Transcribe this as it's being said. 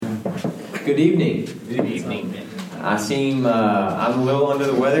Good evening. Good evening. I'm a little under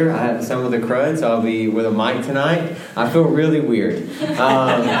the weather. I had some of the crud, so I'll be with a mic tonight. I feel really weird.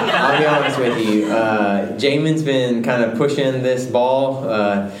 I'll be honest with you. Jamin's been kind of pushing this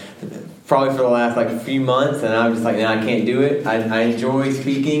ball probably for the last few months, and I'm just like, no, I can't do it. I enjoy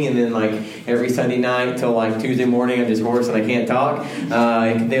speaking, and then every Sunday night till Tuesday morning, I'm just hoarse and I can't talk.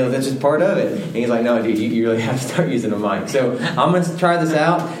 That's just part of it. And he's like, no, dude, you really have to start using a mic. So I'm going to try this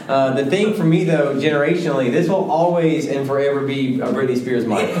out. The thing for me, though, generationally, this will always and forever be a Britney Spears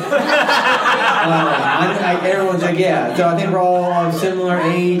mic. Everyone's like, yeah. So I think we're all of similar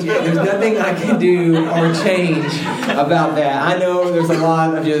age. There's nothing I can do or change about that. I know there's a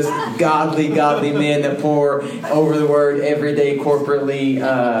lot of just godly men that pour over the word every day corporately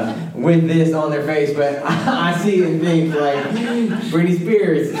with this on their face, but I see and think Britney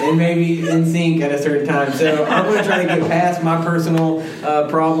Spears and maybe NSYNC at a certain time. So I'm going to try to get past my personal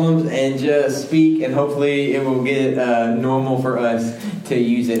problems and just speak, and hopefully it will get normal for us to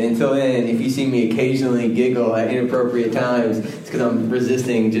use it. Until then, if you see me occasionally giggle at inappropriate times, it's because I'm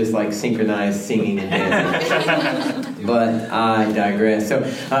resisting just synchronized singing and dancing. But I digress. So,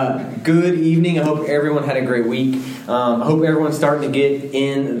 good evening. I hope everyone had a great week. I hope everyone's starting to get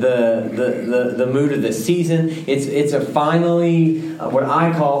in the mood of the season. It's a finally what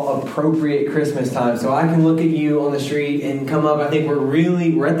I call appropriate Christmas time. So I can look at you on the street and come up. I think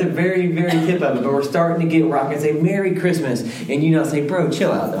we're at the very, very tip of it, but we're starting to get where I can say Merry Christmas, and you not say, bro,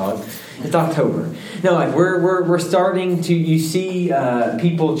 chill out, dog. It's October. No, we're starting to. You see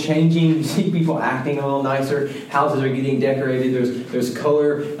people changing. You see people acting a little nicer. Houses are getting decorated. There's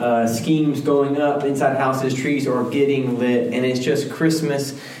color schemes going up inside houses. Trees are getting lit, and it's just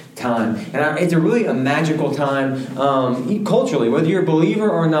Christmas time. And it's really a magical time culturally. Whether you're a believer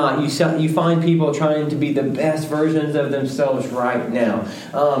or not, you find people trying to be the best versions of themselves right now.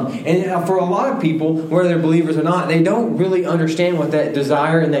 And for a lot of people, whether they're believers or not, they don't really understand what that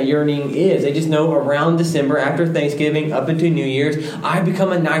desire and that yearning is. They just know around December, after Thanksgiving, up into New Year's, I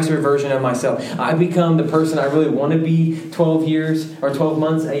become a nicer version of myself. I become the person I really want to be 12 years or 12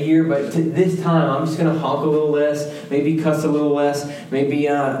 months a year, but this time I'm just going to honk a little less, maybe cuss a little less, maybe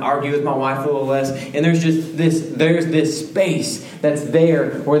argue with my wife a little less. And there's this space that's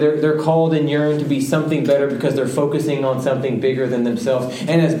there where they're called and yearn to be something better because they're focusing on something bigger than themselves.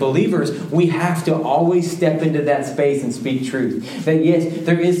 And as believers, we have to always step into that space and speak truth. That yes,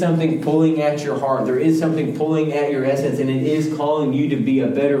 there is something pulling at your heart. There is something pulling at your essence, and it is calling you to be a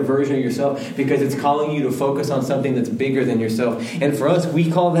better version of yourself because it's calling you to focus on something that's bigger than yourself. And for us,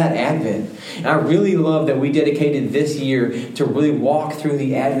 we call that Advent. And I really love that we dedicated this year to really walk through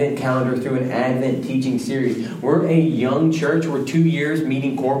the Advent calendar through an Advent teaching series. We're a young church. We're 2 years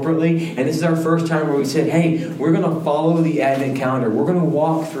meeting corporately, and this is our first time where we said, hey, we're going to follow the Advent calendar. We're going to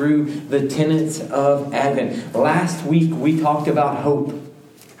walk through the tenets of Advent. Last week, we talked about hope.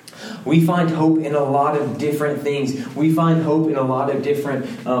 We find hope in a lot of different things. We find hope in a lot of different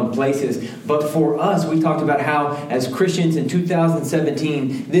places. But for us, we talked about how, as Christians in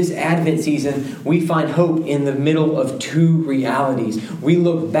 2017, this Advent season, we find hope in the middle of two realities. We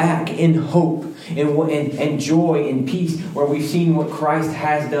look back in hope and joy and peace where we've seen what Christ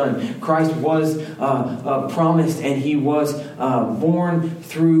has done. Christ was promised, and he was born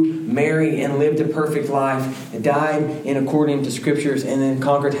through Mary and lived a perfect life, died in according to scriptures, and then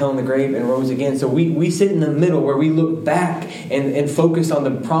conquered hell and the grave and rose again. So we sit in the middle where we look back and focus on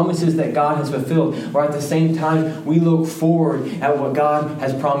the promises that God has fulfilled, or at the same time we look forward at what God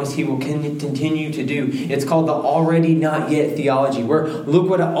has promised he will continue to do. It's called the already not yet theology, where look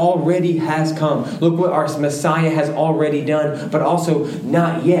what already has come. Look what our Messiah has already done, but also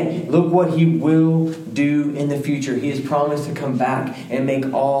not yet. Look what he will do in the future. He has promised to come back and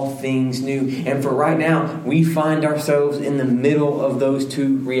make all things new. And for right now, we find ourselves in the middle of those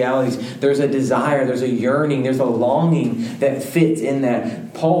two realities. There's a desire, there's a yearning, there's a longing that fits in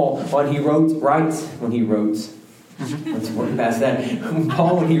that. Paul, when he writes, let's work past that.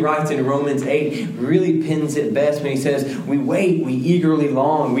 Paul, when he writes in Romans 8, really pins it best when he says, we wait, we eagerly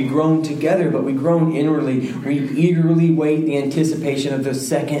long, we groan together, but we groan inwardly. We eagerly wait the anticipation of the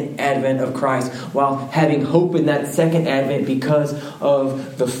second advent of Christ, while having hope in that second advent because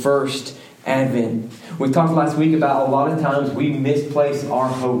of the first advent. We talked last week about a lot of times we misplace our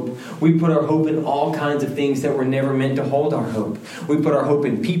hope. We put our hope in all kinds of things that were never meant to hold our hope. We put our hope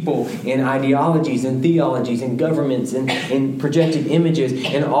in people, in ideologies, in theologies, in governments, in projected images,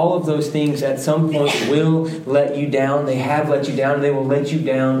 and all of those things at some point will let you down. They have let you down, and they will let you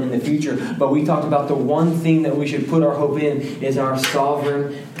down in the future. But we talked about the one thing that we should put our hope in is our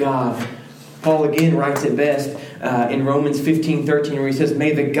sovereign God. Paul again writes it best in Romans 15:13, where he says,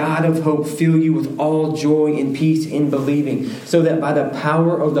 "May the God of hope fill you with all joy and peace in believing, so that by the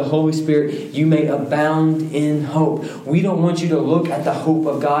power of the Holy Spirit you may abound in hope." We don't want you to look at the hope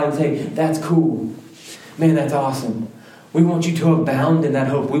of God and say, "That's cool. Man, that's awesome." We want you to abound in that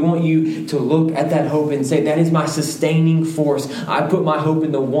hope. We want you to look at that hope and say, "That is my sustaining force. I put my hope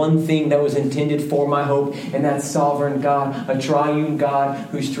in the one thing that was intended for my hope, and that's sovereign God, a triune God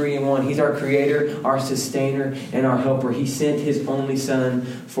who's 3 in 1. He's our creator, our sustainer, and our helper. He sent His only Son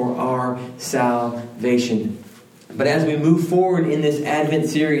for our salvation." But as we move forward in this Advent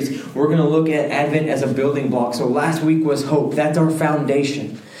series, we're going to look at Advent as a building block. So last week was hope. That's our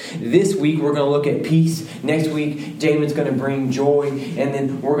foundation. This week, we're going to look at peace. Next week, Jamin's going to bring joy. And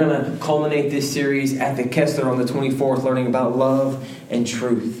then we're going to culminate this series at the Kessler on the 24th, learning about love and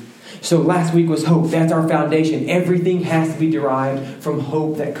truth. So last week was hope. That's our foundation. Everything has to be derived from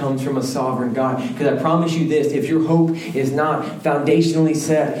hope that comes from a sovereign God. Because I promise you this, if your hope is not foundationally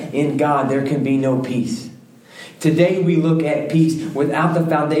set in God, there can be no peace. Today we look at peace. Without the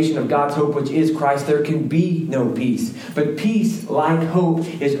foundation of God's hope, which is Christ, there can be no peace. But peace, like hope,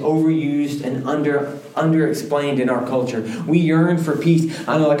 is overused and underexplained in our culture. We yearn for peace.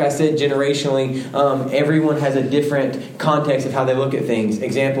 I know, like I said, generationally, everyone has a different context of how they look at things.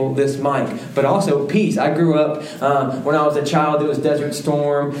 Example, this mic. But also peace. I grew up, when I was a child, it was Desert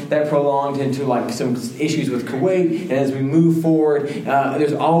Storm. That prolonged into like some issues with Kuwait. And as we move forward,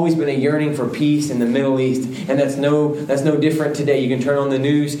 there's always been a yearning for peace in the Middle East. And that's no different today. You can turn on the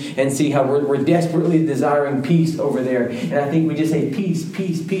news and see how we're desperately desiring peace over there. And I think we just say peace,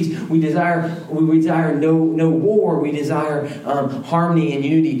 peace, peace. We desire no war. We desire harmony and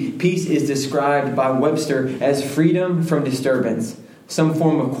unity. Peace is described by Webster as freedom from disturbance, some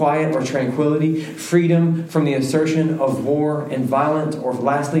form of quiet or tranquility, freedom from the assertion of war and violence, or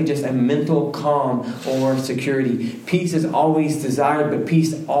lastly, just a mental calm or security. Peace is always desired, but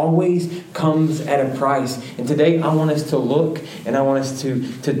peace always comes at a price. And today I want us to look and I want us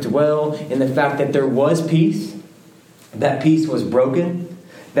to dwell in the fact that there was peace, that peace was broken,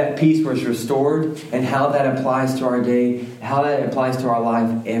 that peace was restored, and how that applies to our day, how that applies to our life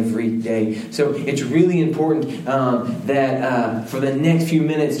every day. So it's really important that for the next few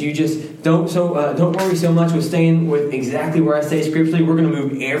minutes, you just don't worry so much with staying with exactly where I say scripturally. We're going to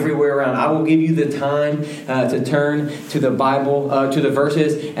move everywhere around. I will give you the time to turn to the Bible, to the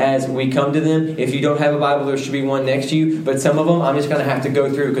verses as we come to them. If you don't have a Bible, there should be one next to you. But some of them I'm just going to have to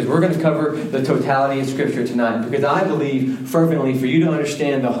go through because we're going to cover the totality of Scripture tonight. Because I believe fervently for you to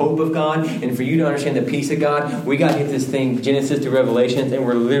understand the hope of God and for you to understand the peace of God, we got to hit this thing Genesis to Revelations, and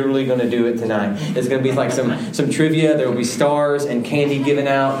we're literally going to do it tonight. It's going to be like some trivia. There will be stars and candy given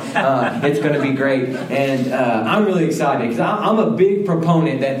out. It's going to be great. And I'm really excited because I'm a big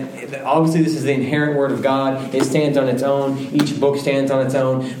proponent that obviously this is the inherent Word of God. It stands on its own. Each book stands on its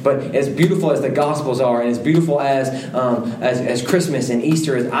own. But as beautiful as the Gospels are, and as beautiful as Christmas and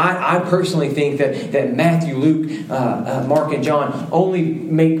Easter is, I personally think that Matthew, Luke, Mark, and John only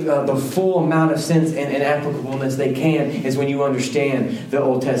make the full amount of sense and applicableness they can is when you understand the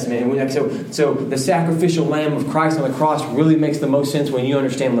Old Testament. And so the sacrificial lamb of Christ on the cross really makes the most sense when you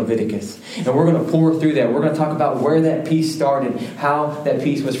understand Leviticus. And we're going to pour through that. We're going to talk about where that peace started, how that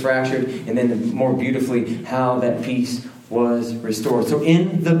peace was fractured, and then more beautifully, how that peace was restored. So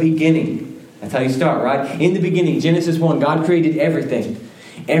in the beginning, that's how you start, right? In the beginning, Genesis 1, God created everything.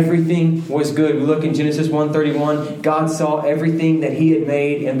 Everything was good. We look in Genesis 1:31. God saw everything that He had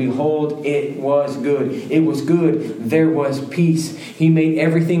made, and behold, it was good. It was good. There was peace. He made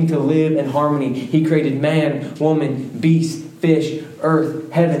everything to live in harmony. He created man, woman, beast, fish,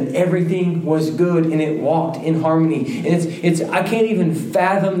 earth, heaven. Everything was good, and it walked in harmony. And it's I can't even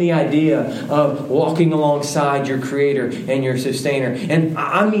fathom the idea of walking alongside your Creator and your Sustainer. And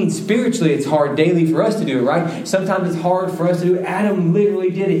I mean, spiritually, it's hard daily for us to do it, right? Sometimes it's hard for us to do it. Adam literally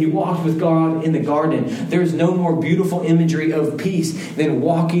did it. He walked with God in the garden. There's no more beautiful imagery of peace than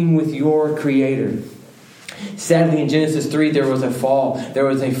walking with your Creator. Sadly, in Genesis 3, there was a fall. There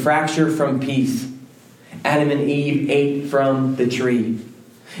was a fracture from peace. Adam and Eve ate from the tree.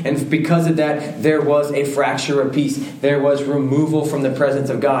 And because of that, there was a fracture of peace. There was removal from the presence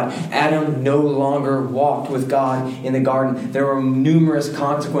of God. Adam no longer walked with God in the garden. There were numerous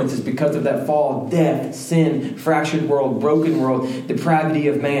consequences because of that fall. Death, sin, fractured world, broken world, depravity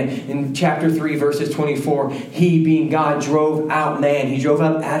of man. In chapter 3, verses 24, He, being God, drove out man. He drove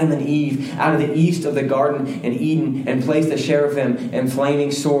out Adam and Eve out of the east of the garden in Eden and placed a cherubim and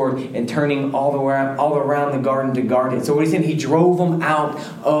flaming sword and turning all around the garden to guard it. So what he's saying, He drove them out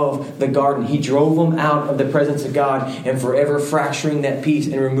of the garden. He drove them out of the presence of God and forever fracturing that peace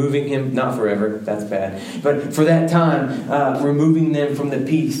and removing him, not forever, that's bad, but for that time, removing them from the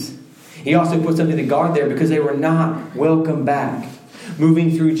peace. He also put something to guard there because they were not welcome back.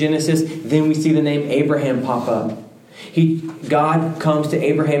 Moving through Genesis, then we see the name Abraham pop up. God comes to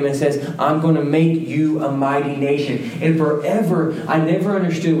Abraham and says, I'm going to make you a mighty nation. And forever, I never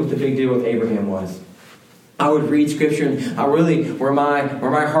understood what the big deal with Abraham was. I would read Scripture, and I really, where my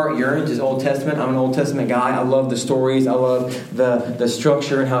heart yearns is Old Testament. I'm an Old Testament guy. I love the stories. I love the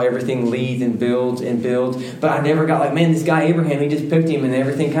structure and how everything leads and builds and builds. But I never got like, man, this guy Abraham, he just picked him and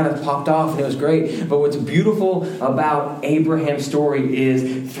everything kind of popped off and it was great. But what's beautiful about Abraham's story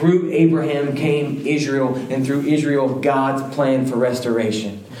is through Abraham came Israel, and through Israel, God's plan for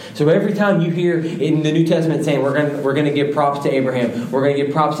restoration. So every time you hear in the New Testament saying we're going to give props to Abraham, we're going to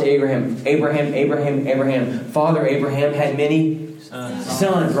give props to Abraham. Father Abraham had many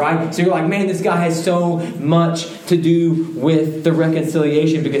sons, right? So you're like, man, this guy has so much to do with the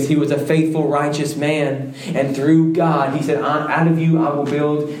reconciliation because he was a faithful, righteous man. And through God, he said, out of you I will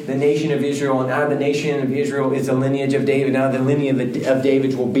build the nation of Israel. And out of the nation of Israel is the lineage of David. Out of the lineage of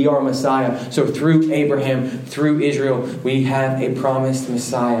David will be our Messiah. So through Abraham, through Israel, we have a promised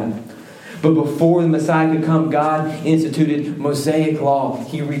Messiah. But before the Messiah could come, God instituted Mosaic law.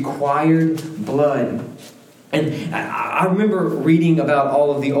 He required blood. And I remember reading about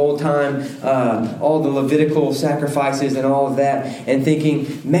all of the old time, all the Levitical sacrifices and all of that, and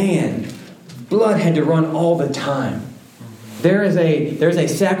thinking, man, blood had to run all the time. There's a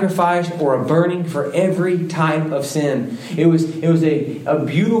sacrifice or a burning for every type of sin. It was a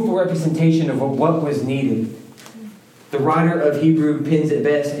beautiful representation of what was needed. The writer of Hebrew pens it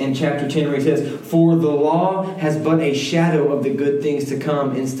best in chapter 10 where he says, for the law has but a shadow of the good things to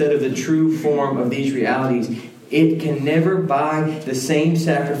come instead of the true form of these realities. It can never, by the same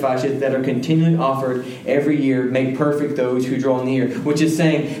sacrifices that are continually offered every year, make perfect those who draw near. Which is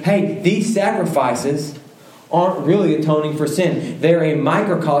saying, hey, these sacrifices aren't really atoning for sin. They're a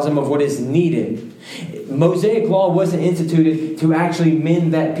microcosm of what is needed. Mosaic law wasn't instituted to actually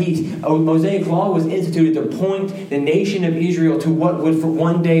mend that peace. Mosaic law was instituted to point the nation of Israel to what would for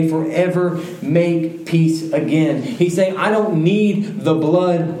one day forever make peace again. He's saying, I don't need the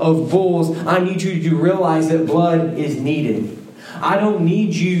blood of bulls. I need you to realize that blood is needed. I don't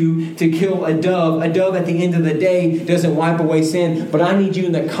need you to kill a dove. A dove at the end of the day doesn't wipe away sin. But I need you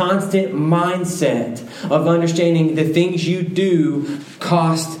in the constant mindset of understanding the things you do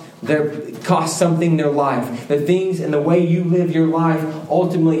cost something in their life. The things and the way you live your life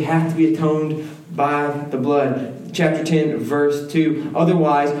ultimately have to be atoned by the blood. Chapter 10, verse 2.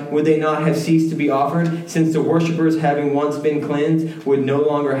 Otherwise, would they not have ceased to be offered, since the worshippers, having once been cleansed, would no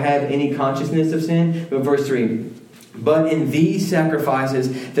longer have any consciousness of sin? But verse 3. But in these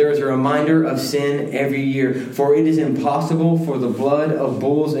sacrifices there is a reminder of sin every year, for it is impossible for the blood of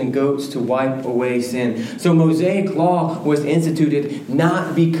bulls and goats to wipe away sin. So Mosaic law was instituted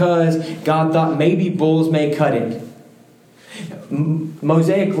not because God thought maybe bulls may cut it.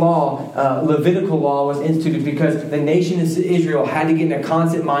 Mosaic law, Levitical law was instituted because the nation of Israel had to get in a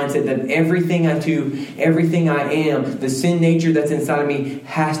constant mindset that everything I do, everything I am, the sin nature that's inside of me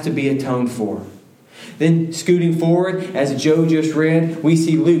has to be atoned for. Then scooting forward, as Joe just read, we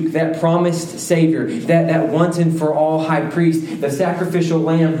see Luke, that promised Savior, that once and for all high priest, the sacrificial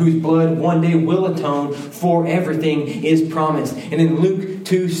lamb whose blood one day will atone for everything is promised. And in Luke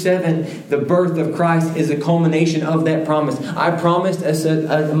 2:7, the birth of Christ is a culmination of that promise. I promised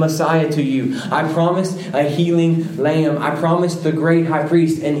a Messiah to you. I promised a healing lamb. I promised the great high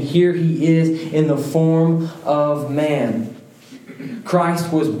priest. And here he is in the form of man.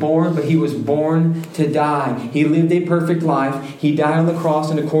 Christ was born, but he was born to die. He lived a perfect life. He died on the cross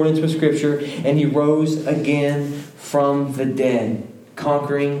in accordance with Scripture, and he rose again from the dead,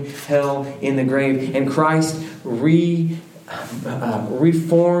 conquering hell in the grave. And Christ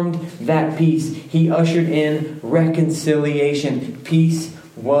reformed that peace. He ushered in reconciliation. Peace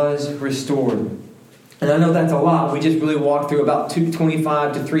was restored. And I know that's a lot. We just really walked through about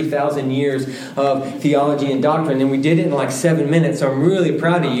 225 to 3,000 years of theology and doctrine. And we did it in like 7 minutes. So I'm really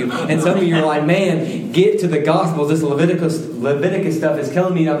proud of you. And some of you are like, man, get to the Gospels. This Leviticus stuff is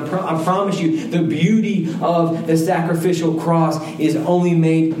killing me. And I promise you, the beauty of the sacrificial cross is only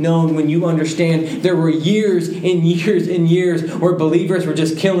made known when you understand there were years and years and years where believers were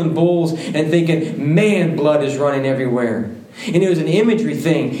just killing bulls and thinking, man, blood is running everywhere. And it was an imagery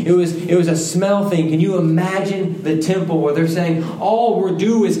thing. It was a smell thing. Can you imagine the temple where they're saying, all we're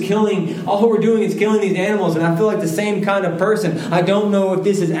doing is killing these animals, and I feel like the same kind of person. I don't know if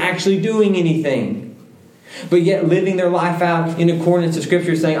this is actually doing anything. but yet living their life out in accordance to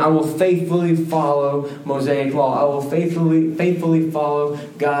Scripture, saying, I will faithfully follow Mosaic law. I will faithfully follow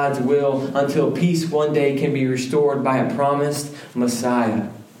God's will until peace one day can be restored by a promised Messiah.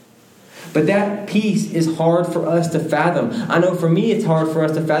 But that peace is hard for us to fathom. I know for me it's hard for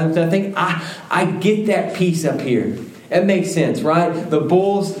us to fathom because I think I get that peace up here. It makes sense, right? The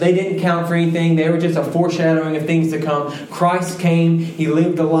bulls, they didn't count for anything. They were just a foreshadowing of things to come. Christ came. He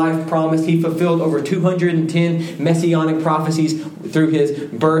lived the life promised. He fulfilled over 210 messianic prophecies through his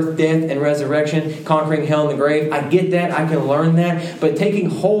birth, death, and resurrection, conquering hell and the grave. I get that. I can learn that. But taking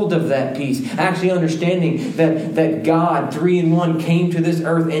hold of that peace, actually understanding that God, 3 in 1, came to this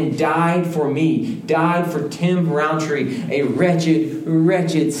earth and died for me, died for Tim Roundtree, a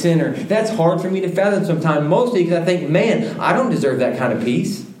wretched sinner. That's hard for me to fathom sometimes, mostly because I think, man, I don't deserve that kind of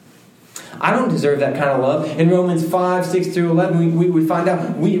peace. I don't deserve that kind of love. In Romans 5, 6 through 11, we find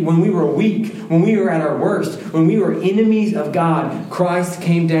out when we were weak, when we were at our worst, when we were enemies of God, Christ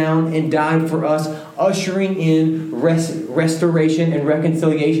came down and died for us, ushering in restoration and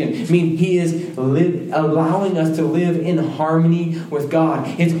reconciliation. I mean, He is allowing us to live in harmony with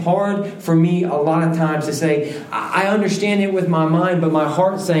God. It's hard for me a lot of times to say, I understand it with my mind, but my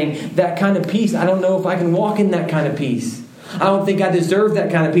heart's saying, that kind of peace, I don't know if I can walk in that kind of peace. I don't think I deserve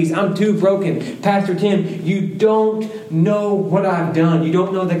that kind of peace. I'm too broken. Pastor Tim, you don't know what I've done. You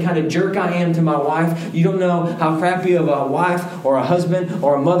don't know the kind of jerk I am to my wife. You don't know how crappy of a wife or a husband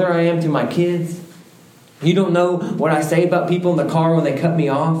or a mother I am to my kids. You don't know what I say about people in the car when they cut me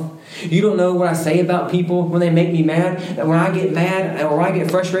off. You don't know what I say about people when they make me mad. And when I get mad or I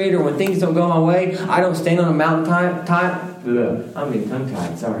get frustrated or when things don't go my way, I don't stand on a mountaintop. I'm getting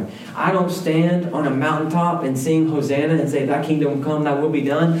tongue-tied, sorry. I don't stand on a mountaintop and sing Hosanna and say, thy kingdom come, thy will be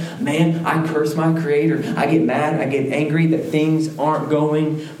done. Man, I curse my Creator. I get mad. I get angry that things aren't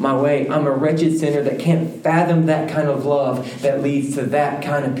going my way. I'm a wretched sinner that can't fathom that kind of love that leads to that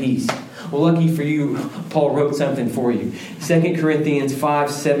kind of peace. Well, lucky for you, Paul wrote something for you. 2 Corinthians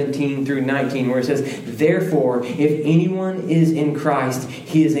 5, 17 through 19, where it says, therefore, if anyone is in Christ,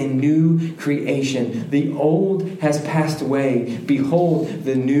 he is a new creation. The old has passed away. Behold,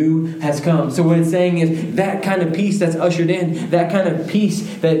 the new has come. So what it's saying is that kind of peace that's ushered in, that kind of peace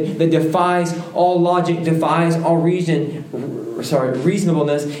that defies all logic, defies all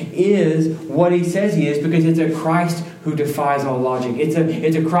reasonableness, is what he says he is, because it's a Christ who defies all logic.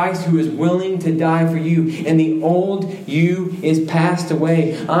 It's a Christ who is willing to die for you. And the old you is passed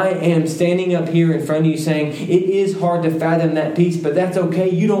away. I am standing up here in front of you saying it is hard to fathom that peace, but that's okay.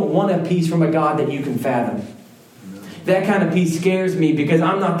 You don't want a peace from a God that you can fathom. That kind of peace scares me because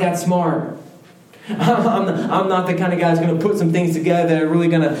I'm not that smart. I'm not the kind of guy who's going to put some things together that are really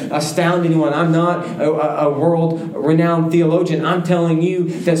going to astound anyone. I'm not a world-renowned theologian. I'm telling you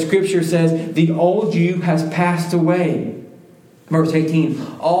that Scripture says the old you has passed away. Verse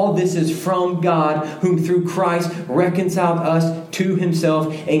 18, all this is from God, whom through Christ reconciled us to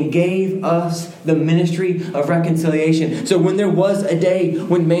himself and gave us the ministry of reconciliation. So when there was a day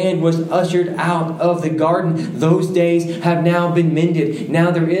when man was ushered out of the garden, those days have now been mended.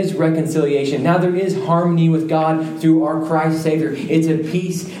 Now there is reconciliation. Now there is harmony with God through our Christ Savior. It's a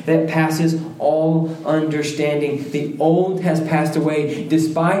peace that passes all understanding. The old has passed away.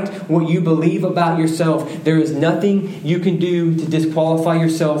 Despite what you believe about yourself, there is nothing you can do to disqualify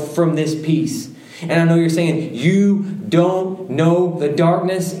yourself from this peace. And I know you're saying, you don't know the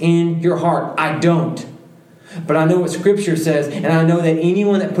darkness in your heart. I don't. But I know what Scripture says, and I know that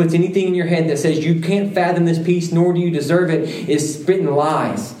anyone that puts anything in your head that says you can't fathom this peace, nor do you deserve it, is spitting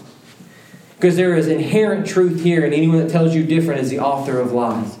lies. Because there is inherent truth here, and anyone that tells you different is the author of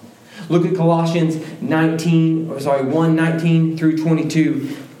lies. Look at Colossians 1:19 through 22.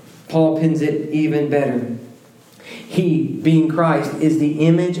 Paul pins it even better. He, being Christ, is the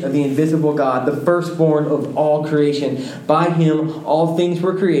image of the invisible God, the firstborn of all creation. By him all things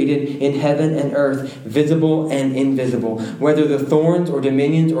were created in heaven and earth, visible and invisible, whether the thrones or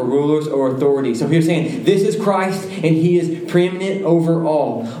dominions or rulers or authorities. So he's saying, this is Christ, and he is preeminent over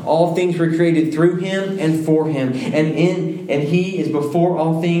all. All things were created through him and for him. And he is before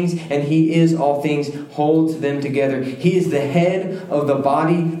all things, and he is all things, holds them together. He is the head of the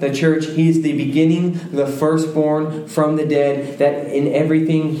body, the church. He is the beginning, the firstborn from the dead, that in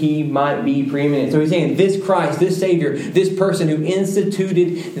everything he might be preeminent. So he's saying this Christ, this Savior, this person who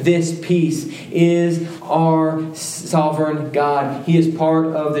instituted this peace is our sovereign God. He is part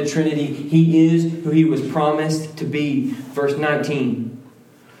of the Trinity. He is who he was promised to be. Verse 19.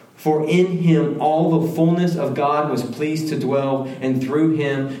 For in him all the fullness of God was pleased to dwell, and through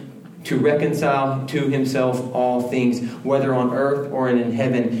him to reconcile to himself all things, whether on earth or in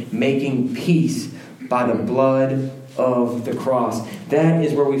heaven, making peace by the blood of the cross. That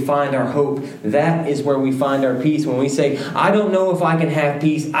is where we find our hope. That is where we find our peace. When we say, I don't know if I can have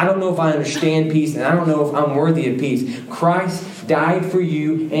peace. I don't know if I understand peace. And I don't know if I'm worthy of peace. Christ died for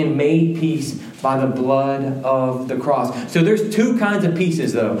you and made peace by the blood of the cross. So there's two kinds of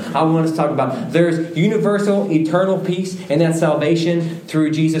pieces, though, I want us to talk about. There's universal, eternal peace, and that's salvation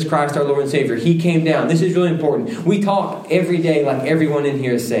through Jesus Christ, our Lord and Savior. He came down. This is really important. We talk every day like everyone in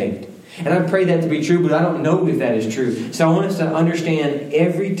here is saved. And I pray that to be true, but I don't know if that is true. So I want us to understand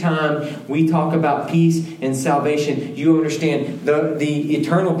every time we talk about peace and salvation, you understand the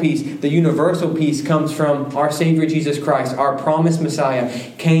eternal peace, the universal peace comes from our Savior Jesus Christ. Our promised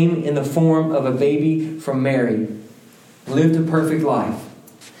Messiah came in the form of a baby from Mary, lived a perfect life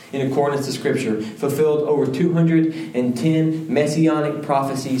in accordance to Scripture, fulfilled over 210 messianic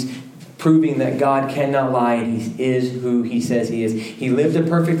prophecies, proving that God cannot lie and He is who He says He is. He lived a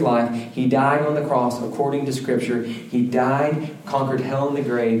perfect life. He died on the cross according to Scripture. He died, conquered hell and the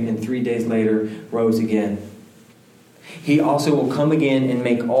grave, and 3 days later rose again. He also will come again and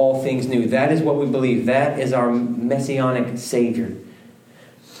make all things new. That is what we believe. That is our messianic Savior.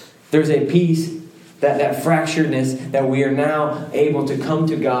 There's a peace, that fracturedness, that we are now able to come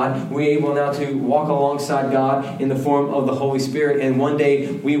to God. We're able now to walk alongside God in the form of the Holy Spirit. And one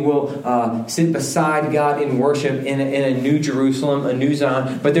day we will sit beside God in worship in a new Jerusalem, a new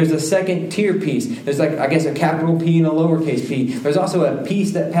Zion. But there's a second tier peace. There's a capital P and a lowercase p. There's also a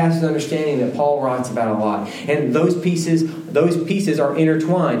peace that passes understanding that Paul writes about a lot. And those pieces are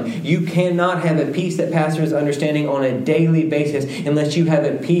intertwined. You cannot have a peace that passes understanding on a daily basis unless you have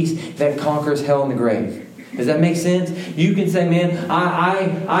a peace that conquers hell and the grave. Does that make sense? You can say, man,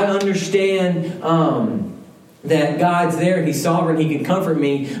 I understand that God's there. He's sovereign. He can comfort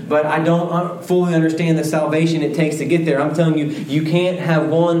me. But I don't fully understand the salvation it takes to get there. I'm telling you, you can't have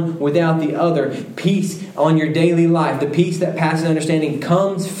one without the other. Peace on your daily life, the peace that passes understanding,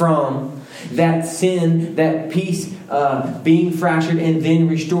 comes from that sin, that peace being fractured and then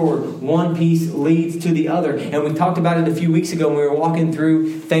restored. One piece leads to the other. And we talked about it a few weeks ago when we were walking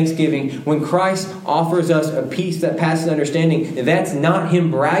through Thanksgiving. When Christ offers us a peace that passes understanding, that's not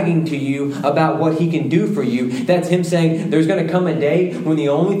Him bragging to you about what He can do for you. That's Him saying there's going to come a day when the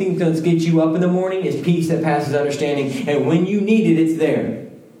only thing that's going to get you up in the morning is peace that passes understanding. And when you need it, it's there.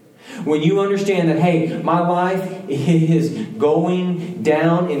 When you understand that, hey, my life is going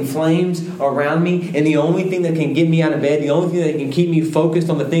down in flames around me, and the only thing that can get me out of bed, the only thing that can keep me focused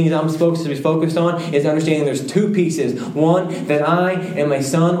on the things I'm supposed to be focused on, is understanding there's two pieces. One, that I am a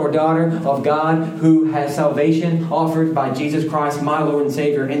son or daughter of God who has salvation offered by Jesus Christ, my Lord and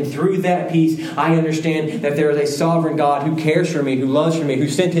Savior. And through that peace, I understand that there is a sovereign God who cares for me, who loves for me, who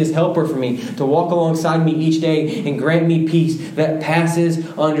sent His helper for me to walk alongside me each day and grant me peace that passes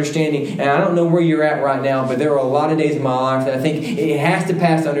understanding. And I don't know where you're at right now, but there are a lot of days in my life that I think it has to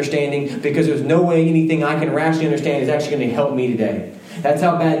pass understanding, because there's no way anything I can rationally understand is actually going to help me today. That's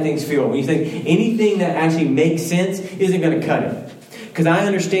how bad things feel. When you think anything that actually makes sense isn't going to cut it. Because I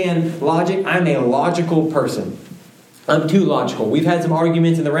understand logic. I'm a logical person. I'm too logical. We've had some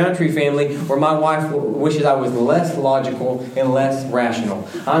arguments in the Roundtree family where my wife wishes I was less logical and less rational.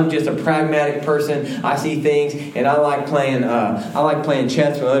 I'm just a pragmatic person. I see things, and I like playing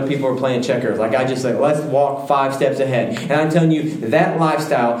chess when other people are playing checkers. Like, I just say, let's walk 5 steps ahead. And I'm telling you, that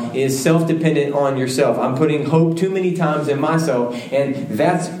lifestyle is self-dependent on yourself. I'm putting hope too many times in myself, and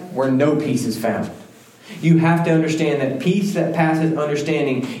that's where no peace is found. You have to understand that peace that passes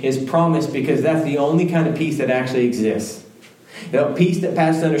understanding is promised, because that's the only kind of peace that actually exists. Now, peace that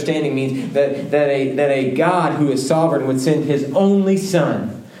passes understanding means that a God who is sovereign would send His only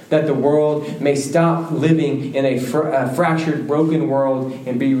Son, that the world may stop living in a fractured, broken world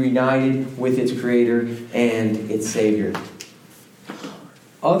and be reunited with its Creator and its Savior.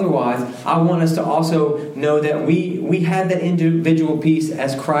 Otherwise, I want us to also know that we have that individual peace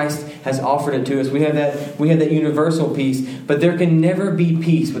as Christ has offered it to us. We have that universal peace, but there can never be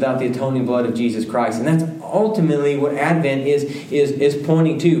peace without the atoning blood of Jesus Christ. And that's ultimately what Advent is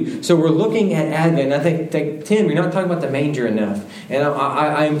pointing to. So we're looking at Advent, and I think Tim, you're not talking about the manger enough. And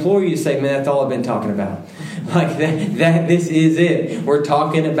I implore you to say, man, that's all I've been talking about. Like that this is it. We're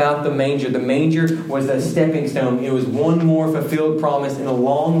talking about the manger. The manger was a stepping stone. It was one more fulfilled promise in a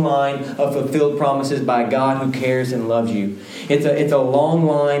long line of fulfilled promises by God who cares and loves you. It's a long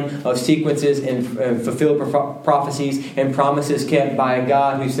line of sequences and fulfilled prophecies and promises kept by a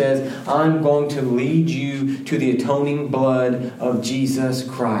God who says, I'm going to lead you to the atoning blood of Jesus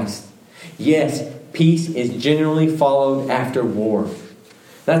Christ. Yes, peace is generally followed after war.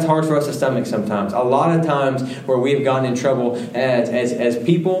 That's hard for us to stomach sometimes. A lot of times where we have gotten in trouble as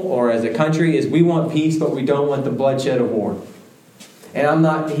people or as a country is we want peace, but we don't want the bloodshed of war. And I'm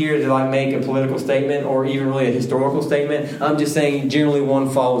not here to make a political statement or even really a historical statement. I'm just saying generally one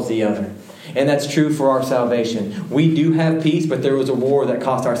follows the other. And that's true for our salvation. We do have peace, but there was a war that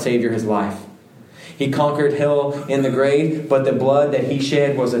cost our Savior his life. He conquered hell in the grave, but the blood that he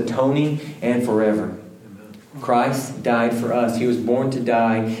shed was atoning and forever. Christ died for us. He was born to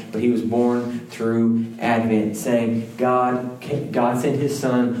die, but he was born through Advent, saying God sent his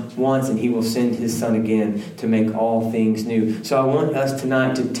Son once, and he will send his Son again to make all things new. So I want us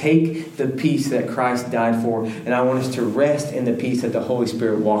tonight to take the peace that Christ died for, and I want us to rest in the peace that the Holy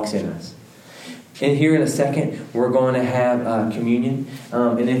Spirit walks in us. And here in a second, we're going to have communion,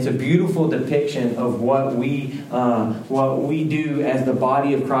 and it's a beautiful depiction of what we do as the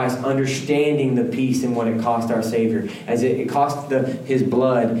body of Christ, understanding the peace and what it cost our Savior, as it cost his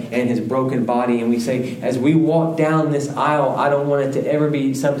blood and his broken body. And we say, as we walk down this aisle, I don't want it to ever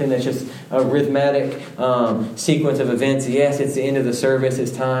be something that's just a rhythmic sequence of events. Yes, it's the end of the service.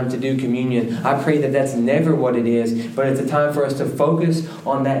 It's time to do communion. I pray that that's never what it is, but it's a time for us to focus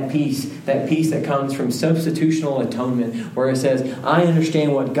on that peace that comes from substitutional atonement, where it says, I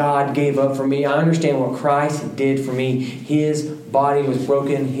understand what God gave up for me. I understand what Christ did for me. His body was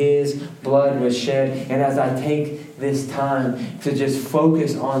broken. His blood was shed. And as I take this time to just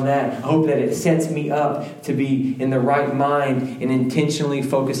focus on that, I hope that it sets me up to be in the right mind and intentionally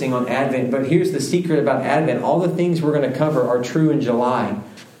focusing on Advent. But here's the secret about Advent. All the things we're going to cover are true in July.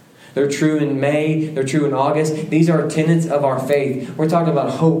 They're true in May. They're true in August. These are tenets of our faith. We're talking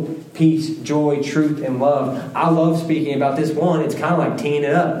about hope, peace, joy, truth, and love. I love speaking about this one. It's kind of like teeing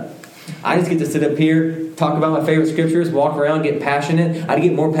it up. I just get to sit up here, talk about my favorite scriptures, walk around, get passionate. I'd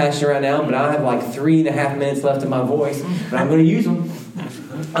get more passionate right now, but I have 3.5 minutes left of my voice, but I'm going to use them.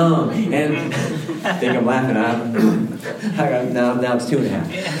 And I think I'm laughing. Now it's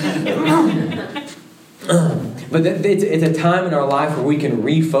 2.5. But it's a time in our life where we can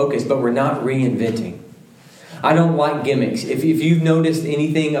refocus, but we're not reinventing. I don't like gimmicks. If you've noticed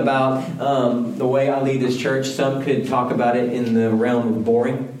anything about the way I lead this church, some could talk about it in the realm of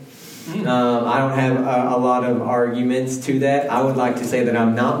boring. I don't have a lot of arguments to that. I would like to say that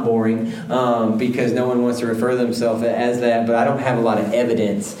I'm not boring because no one wants to refer themselves as that, but I don't have a lot of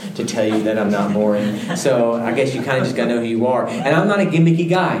evidence to tell you that I'm not boring. So I guess you kind of just got to know who you are. And I'm not a gimmicky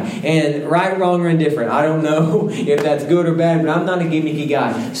guy. And right, wrong, or indifferent, I don't know if that's good or bad, but I'm not a gimmicky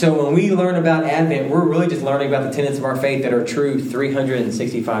guy. So when we learn about Advent, we're really just learning about the tenets of our faith that are true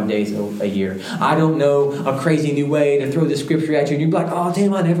 365 days a year. I don't know a crazy new way to throw the scripture at you and you're like, oh,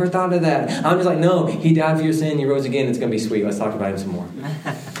 Tim, I never thought of that. I'm just like, no, he died for your sin, he rose again, it's going to be sweet. Let's talk about him some more.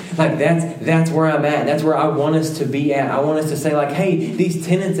 That's where I'm at. That's where I want us to be at. I want us to say hey, these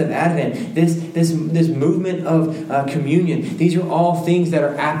tenets of Advent, this movement of communion, these are all things that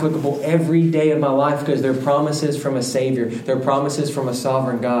are applicable every day of my life because they're promises from a Savior. They're promises from a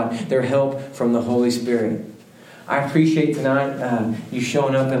sovereign God. They're help from the Holy Spirit. I appreciate tonight you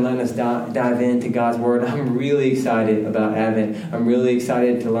showing up and letting us dive into God's Word. I'm really excited about Advent. I'm really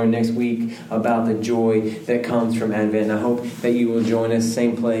excited to learn next week about the joy that comes from Advent. And I hope that you will join us,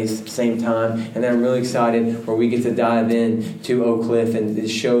 same place, same time. And then I'm really excited where we get to dive in to Oak Cliff and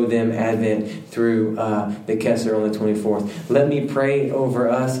show them Advent through the Kessler on the 24th. Let me pray over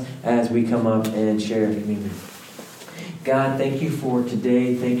us as we come up and share communion. God, thank you for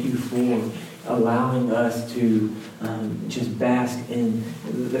today. Thank you for allowing us to just bask in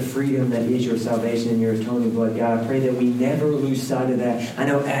the freedom that is your salvation and your atoning blood. God, I pray that we never lose sight of that. I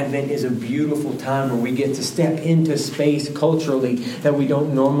know Advent is a beautiful time where we get to step into space culturally that we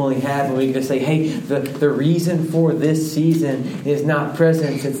don't normally have. And we get to say, hey, the reason for this season is not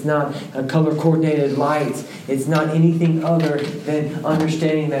presents. It's not color-coordinated lights. It's not anything other than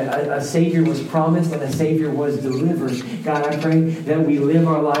understanding that a Savior was promised and a Savior was delivered. God, I pray that we live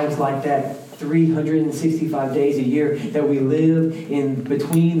our lives like that 365 days a year, that we live in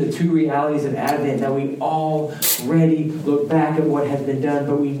between the two realities of Advent, that we already look back at what has been done,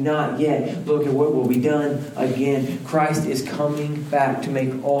 but we not yet look at what will be done again. Christ is coming back to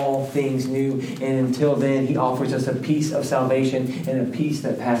make all things new, and until then, He offers us a peace of salvation and a peace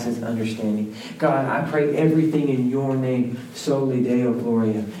that passes understanding. God, I pray everything in your name, Soli Deo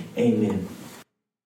Gloria. Amen.